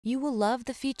You will love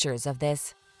the features of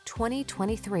this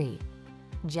 2023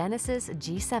 Genesis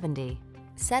G70.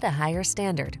 Set a higher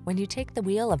standard when you take the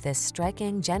wheel of this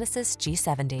striking Genesis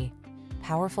G70.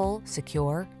 Powerful,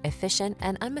 secure, efficient,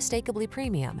 and unmistakably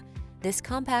premium, this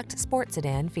compact sport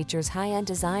sedan features high-end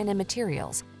design and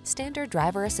materials, standard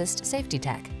driver assist safety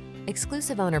tech,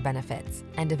 exclusive owner benefits,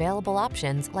 and available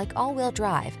options like all-wheel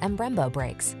drive and Brembo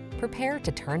brakes. Prepare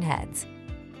to turn heads.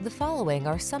 The following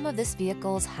are some of this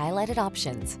vehicle's highlighted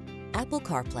options: Apple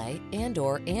CarPlay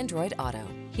and/or Android Auto,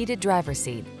 heated driver's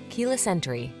seat, keyless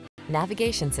entry,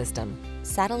 navigation system,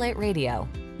 satellite radio,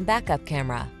 backup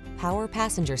camera, power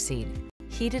passenger seat,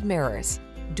 heated mirrors,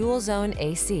 dual zone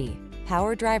AC,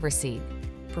 power driver's seat.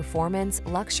 Performance,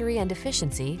 luxury, and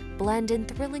efficiency blend in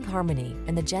thrilling harmony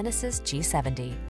in the Genesis G70.